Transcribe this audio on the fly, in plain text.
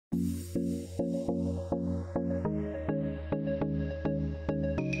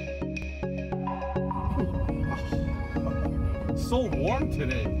so warm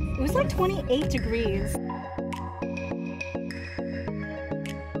today. It was like 28 degrees.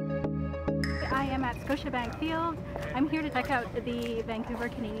 I am at Scotiabank Field. I'm here to check out the Vancouver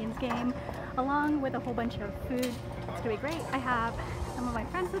Canadians game along with a whole bunch of food. It's gonna be great. I have some of my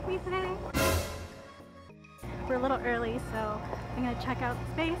friends with me today. We're a little early, so I'm gonna check out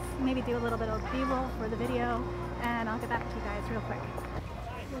the space, maybe do a little bit of B-roll for the video, and I'll get back to you guys real quick.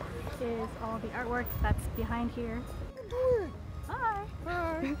 This is all the artwork that's behind here. Hi!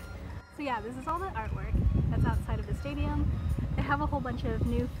 Hi! So yeah, this is all the artwork that's outside of the stadium. They have a whole bunch of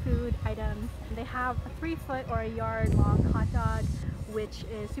new food items. They have a 3-foot or a yard long hot dog, which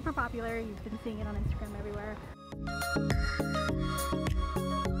is super popular. You've been seeing it on Instagram everywhere.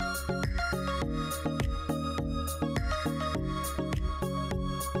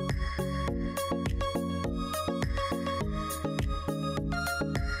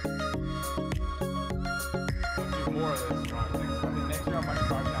 More of this drive. Next year I might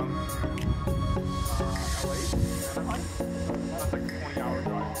drive down to LA. That's like a 20-hour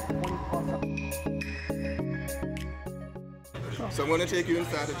drive. 20+. So I'm going to take you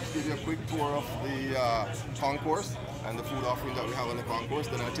inside and just give you a quick tour of the concourse and the food offering that we have on the concourse.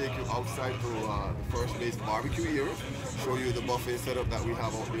 Then I'll take you outside to the first base barbecue area, show you the buffet setup that we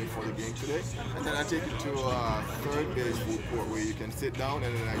have out there for the game today. And then I'll take you to third base food court where you can sit down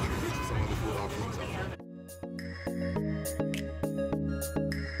and then I introduce you to some of the food offerings out there.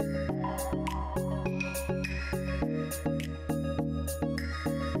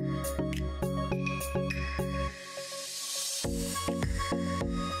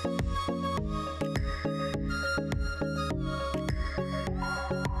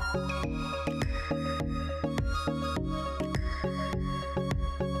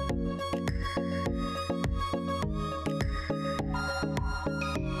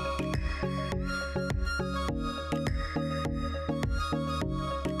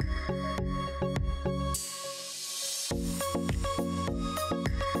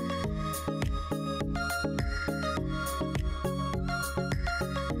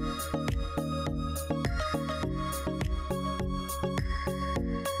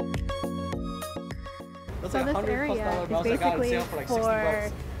 So this area is basically for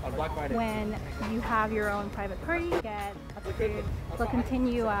when you have your own private party, get food. They'll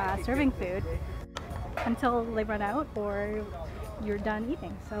continue serving food until they run out or you're done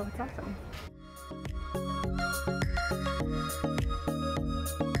eating, so it's awesome.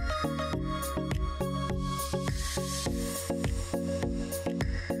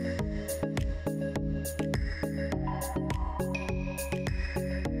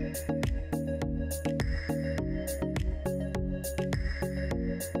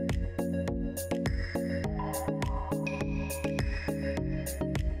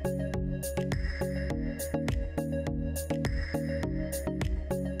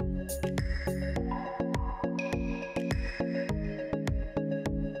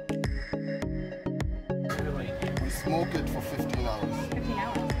 Smoke it for 15 hours. 15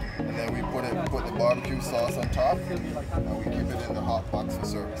 hours. And then we put the barbecue sauce on top and we keep it in the hot box for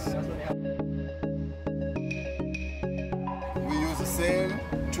service. We use the same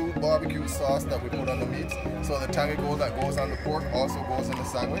 2 barbecue sauce that we put on the meat. So the tangy that goes on the pork also goes in the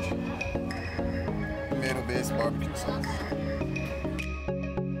sandwich. Tomato-based barbecue sauce.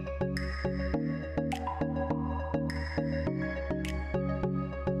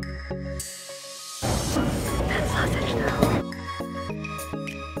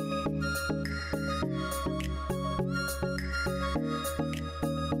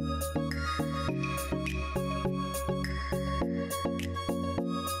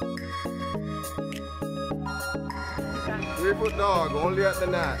 Three-foot dog, only at the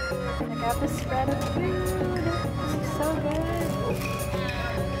Nat. I got the spread of food. This is so good.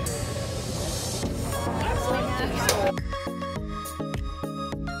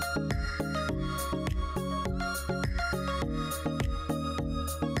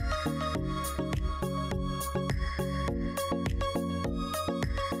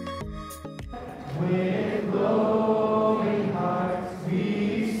 With glowing hearts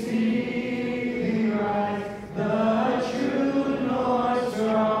we see thee rise, the true North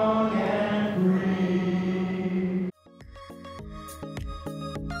strong and free.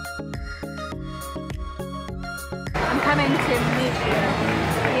 I'm coming to meet you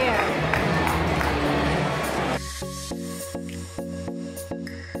here.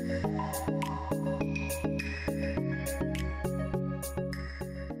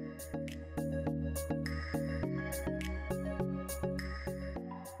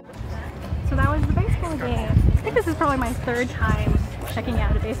 So that was the baseball game. I think this is probably my 3rd time checking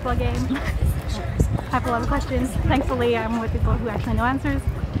out a baseball game. I have a lot of questions. Thankfully, I'm with people who actually know answers.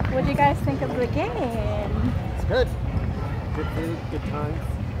 What do you guys think of the game? It's good. Good food, good times.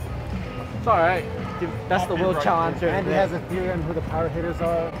 It's alright. That's the Will Challenge. And he has a theory on who the power hitters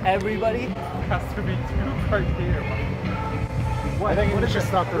are. Everybody has to be 2 criteria. I think what is this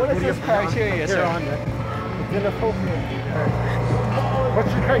stuff? What is this criteria, sir? It's inappropriate.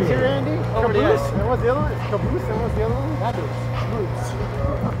 What's your criteria, Andy? Over the Caboose? ice. And what's the other one? It's caboose. And what's the other one? Caboose.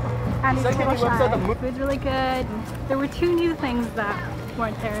 Andy's Second, really you upset the shy. Food's really good. There were 2 new things that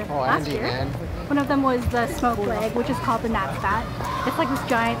weren't there last year. One of them was the smoked leg, which is called the Nat Bat. It's like this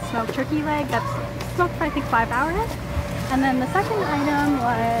giant smoked turkey leg that's smoked for I think 5 hours. And then the second item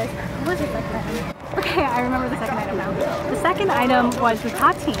was, what was the second item? Okay, I remember the second item now. The second item was the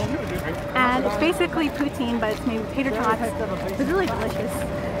Tottine, and it's basically poutine, but it's made with tater tots. It was really delicious.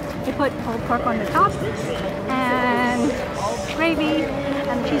 They put pulled pork on the top, and gravy,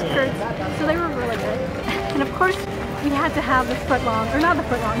 and cheese curds, so they were really good. And of course, we had to have the foot-long, or not the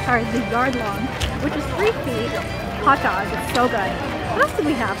foot-long, sorry, the yard-long, which is 3 feet, hot dog. It's so good. What else did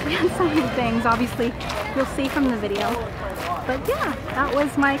we have? We had so many things, obviously, you'll see from the video. But yeah, that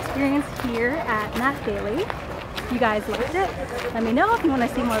was my experience here at Nat Bailey. If you guys liked it, let me know. If you want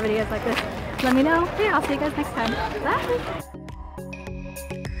to see more videos like this, let me know. Yeah, I'll see you guys next time. Bye!